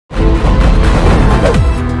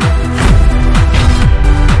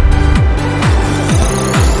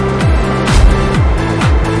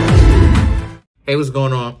Hey, what's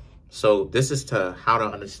going on? So this is to how to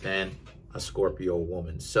understand a Scorpio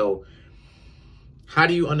woman. So how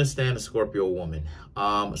do you understand a Scorpio woman?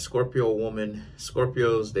 A Scorpio woman,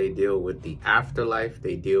 Scorpios, they deal with the afterlife.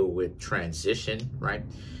 They deal with transition, right?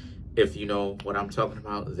 If you know what I'm talking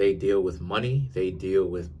about, they deal with money. They deal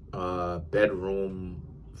with bedroom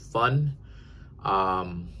fun.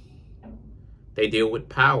 They deal with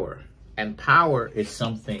power. And power is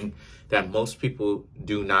something that most people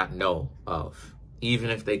do not know of.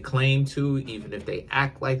 Even if they claim to, even if they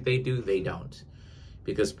act like they do, they don't.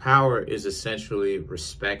 Because power is essentially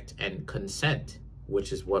respect and consent,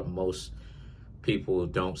 which is what most people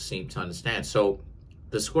don't seem to understand. So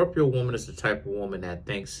the Scorpio woman is the type of woman that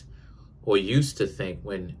thinks, or used to think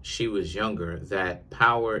when she was younger, that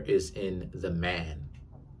power is in the man.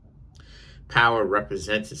 Power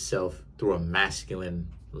represents itself through a masculine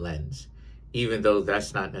lens, even though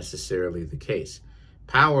that's not necessarily the case.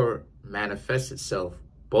 Power manifests itself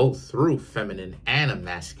both through feminine and a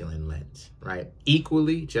masculine lens, right?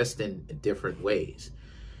 Equally, just in different ways.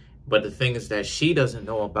 But the thing is that she doesn't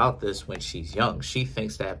know about this when she's young. She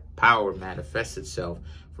thinks that power manifests itself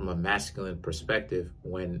from a masculine perspective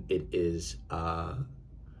when it is,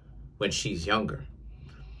 when she's younger.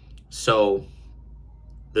 So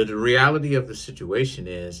the reality of the situation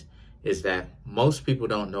is that most people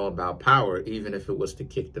don't know about power, even if it was to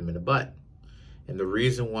kick them in the butt. And the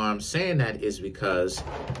reason why I'm saying that is because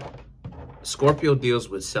Scorpio deals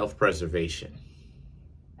with self-preservation.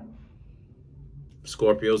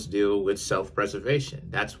 Scorpios deal with self-preservation.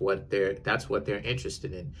 That's what they're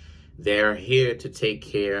interested in. They're here to take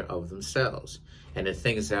care of themselves. And the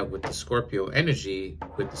thing is that with the Scorpio energy,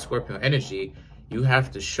 you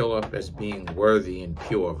have to show up as being worthy and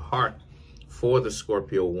pure of heart for the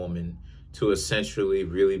Scorpio woman to essentially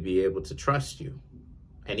really be able to trust you.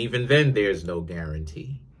 And even then, there's no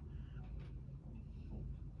guarantee.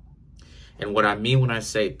 And what I mean when I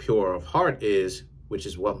say pure of heart is, which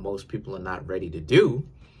is what most people are not ready to do,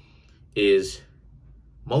 is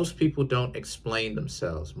most people don't explain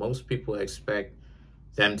themselves. Most people expect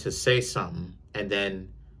them to say something, and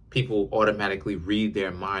then people automatically read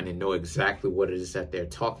their mind and know exactly what it is that they're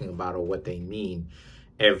talking about or what they mean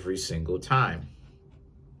every single time.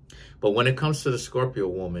 But when it comes to the Scorpio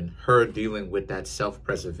woman, her dealing with that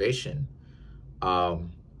self-preservation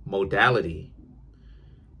modality,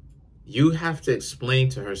 you have to explain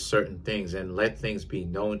to her certain things and let things be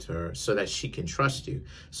known to her so that she can trust you,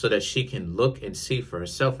 so that she can look and see for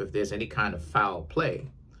herself if there's any kind of foul play.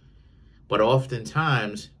 But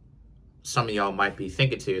oftentimes, some of y'all might be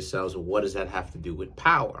thinking to yourselves, well, what does that have to do with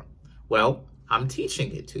power? Well, I'm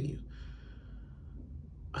teaching it to you.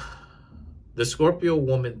 The Scorpio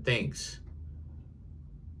woman thinks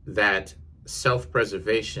that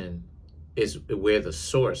self-preservation is where the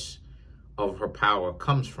source of her power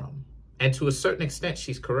comes from. And to a certain extent,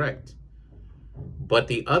 she's correct. But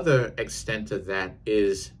the other extent of that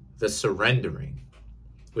is the surrendering,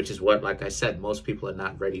 which is what, like I said, most people are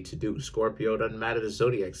not ready to do. Scorpio doesn't matter the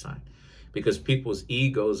zodiac sign, because people's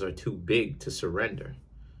egos are too big to surrender.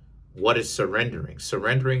 What is surrendering?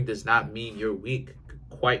 Surrendering does not mean you're weak.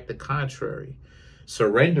 Quite the contrary.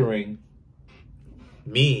 Surrendering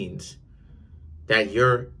means that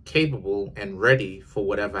you're capable and ready for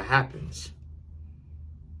whatever happens.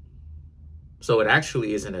 So it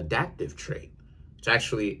actually is an adaptive trait. It's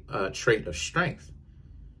actually a trait of strength.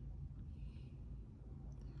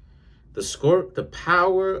 The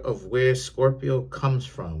power of where Scorpio comes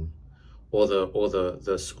from, or the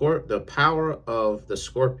power of the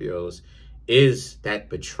Scorpios, is that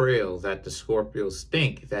betrayal that the Scorpios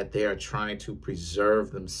think that they are trying to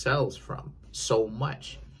preserve themselves from so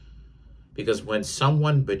much. Because when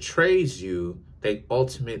someone betrays you, they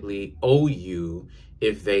ultimately owe you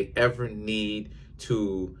if they ever need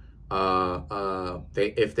to,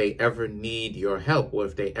 if they ever need your help, or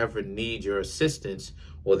if they ever need your assistance,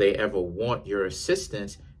 or they ever want your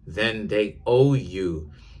assistance, then they owe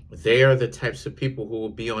you. They are the types of people who will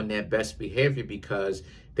be on their best behavior because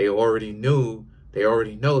they already know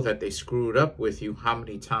that they screwed up with you how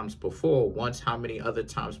many times before, once how many other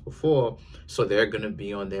times before, so they're going to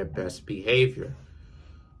be on their best behavior.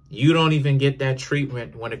 You don't even get that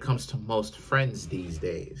treatment when it comes to most friends these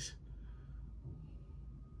days,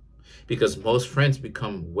 because most friends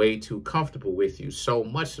become way too comfortable with you, so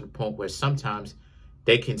much to the point where sometimes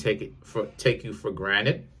they can take you for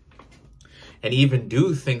granted and even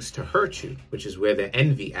do things to hurt you, which is where the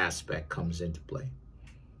envy aspect comes into play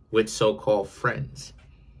with so-called friends.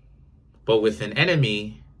 But with an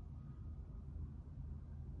enemy,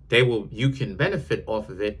 you can benefit off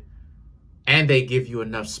of it, and they give you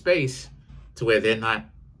enough space to where they're not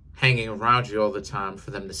hanging around you all the time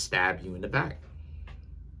for them to stab you in the back.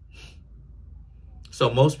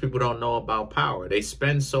 So most people don't know about power. They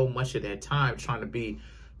spend so much of their time trying to be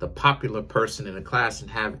the popular person in the class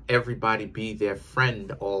and have everybody be their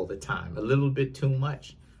friend all the time. A little bit too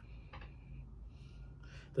much.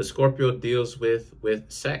 The Scorpio deals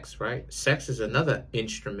with sex, right? Sex is another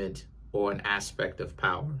instrument or an aspect of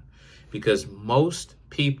power, because most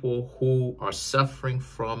people who are suffering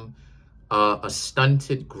from a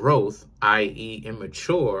stunted growth, i.e.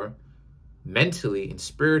 immature, mentally and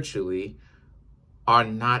spiritually, are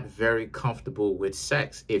not very comfortable with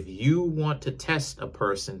sex. If you want to test a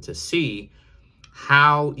person to see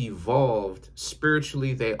how evolved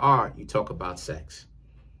spiritually they are, you talk about sex.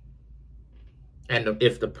 And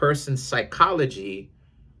if the person's psychology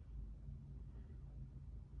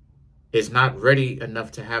is not ready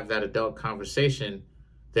enough to have that adult conversation,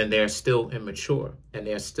 then they're still immature and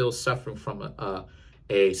they're still suffering from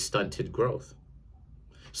a stunted growth.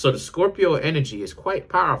 So the Scorpio energy is quite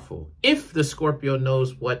powerful if the Scorpio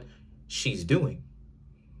knows what she's doing.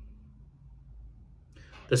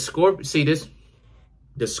 The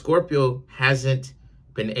Scorpio hasn't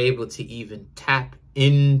been able to even tap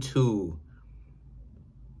into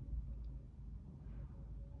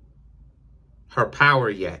her power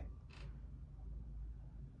yet.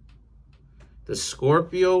 The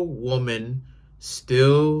Scorpio woman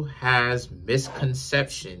still has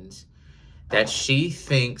misconceptions that she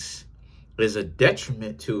thinks is a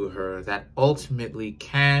detriment to her that ultimately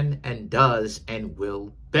can and does and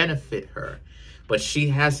will benefit her. But she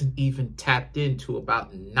hasn't even tapped into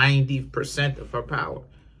about 90% of her power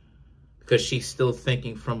because she's still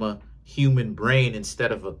thinking from a human brain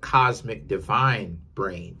instead of a cosmic divine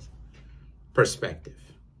brain perspective.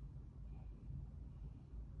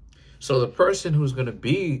 So the person who's going to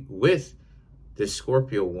be with this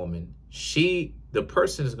Scorpio woman, the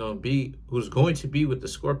person who's going to be with the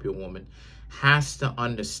Scorpio woman has to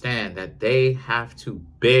understand that they have to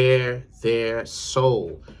bare their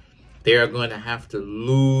soul. They're going to have to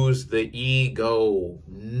lose the ego.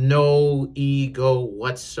 No ego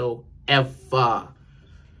whatsoever.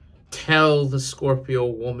 Tell the Scorpio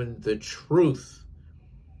woman the truth.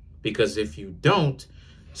 Because if you don't,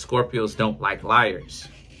 Scorpios don't like liars.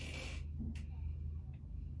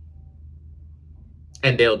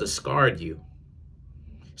 And they'll discard you.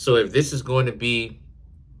 So if this is going to be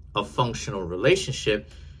a functional relationship,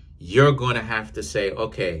 you're going to have to say,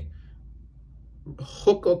 okay,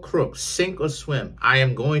 hook or crook, sink or swim, I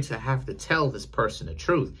am going to have to tell this person the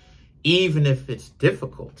truth, even if it's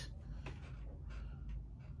difficult.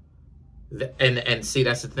 And see,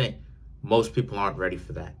 that's the thing. Most people aren't ready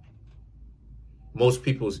for that. Most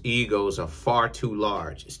people's egos are far too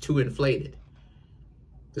large. It's too inflated.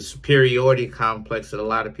 The superiority complex that a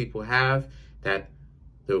lot of people have, that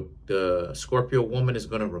the Scorpio woman is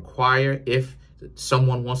going to require if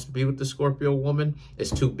someone wants to be with the Scorpio woman, is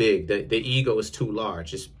too big. The ego is too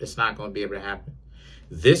large. It's not going to be able to happen.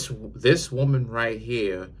 This woman right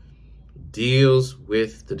here deals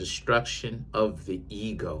with the destruction of the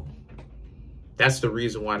ego. That's the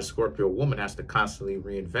reason why the Scorpio woman has to constantly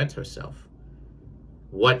reinvent herself.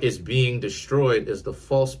 What is being destroyed is the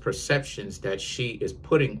false perceptions that she is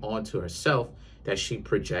putting onto herself that she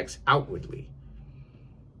projects outwardly.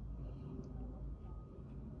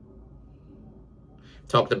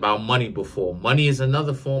 Talked about money before. Money is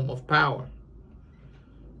another form of power.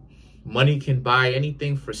 Money can buy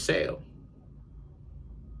anything for sale.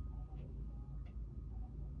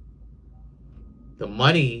 The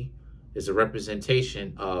money is a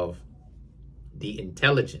representation of the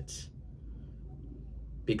intelligence,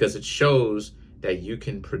 because it shows that you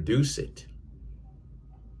can produce it.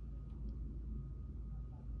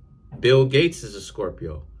 Bill Gates is a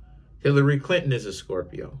Scorpio. Hillary Clinton is a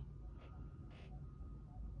Scorpio.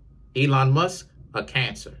 Elon Musk, a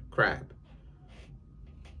Cancer, crab.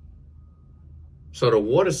 So the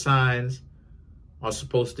water signs are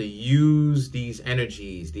supposed to use these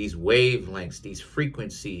energies, these wavelengths, these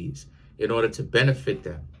frequencies in order to benefit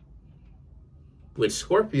them. With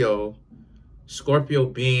Scorpio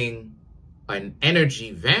being an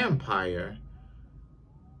energy vampire,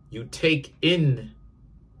 you take in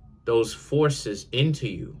those forces into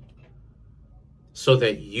you so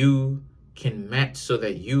that you can manifest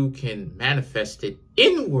it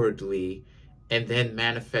inwardly and then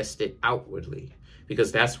manifest it outwardly,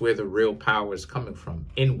 because that's where the real power is coming from,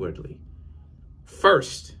 inwardly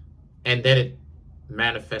first, and then it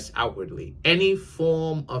manifests outwardly. Any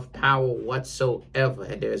form of power whatsoever,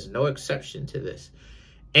 and there's no exception to this,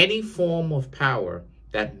 any form of power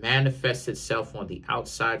that manifests itself on the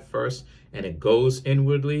outside first and it goes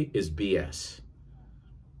inwardly is BS.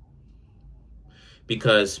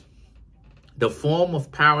 Because the form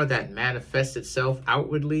of power that manifests itself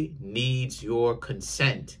outwardly needs your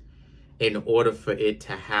consent in order for it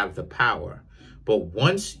to have the power. But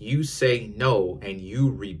once you say no and you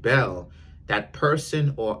rebel, that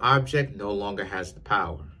person or object no longer has the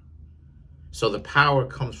power. So the power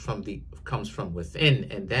comes from within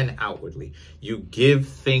and then outwardly. You give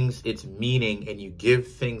things its meaning, and you give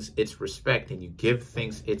things its respect, and you give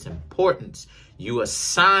things its importance. You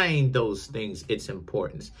assign those things its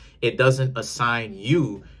importance. It doesn't assign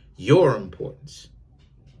you your importance.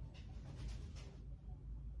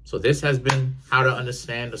 So this has been how to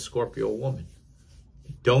understand a Scorpio woman.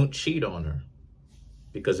 Don't cheat on her,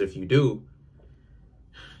 because if you do,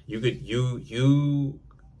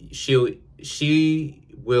 she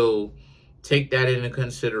will take that into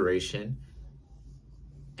consideration,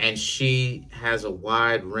 and she has a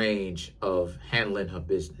wide range of handling her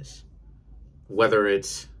business, whether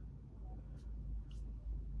it's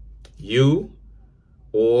you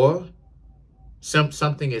or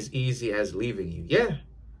something as easy as leaving you. Yeah,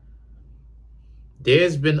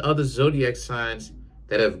 there's been other zodiac signs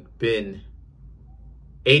that have been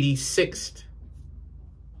 86th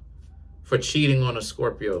for cheating on a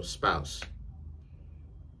Scorpio spouse.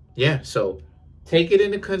 Yeah, so take it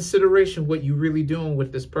into consideration what you're really doing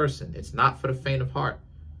with this person. It's not for the faint of heart.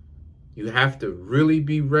 You have to really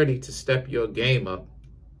be ready to step your game up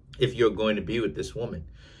if you're going to be with this woman.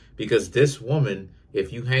 Because this woman,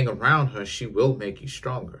 if you hang around her, she will make you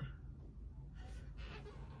stronger.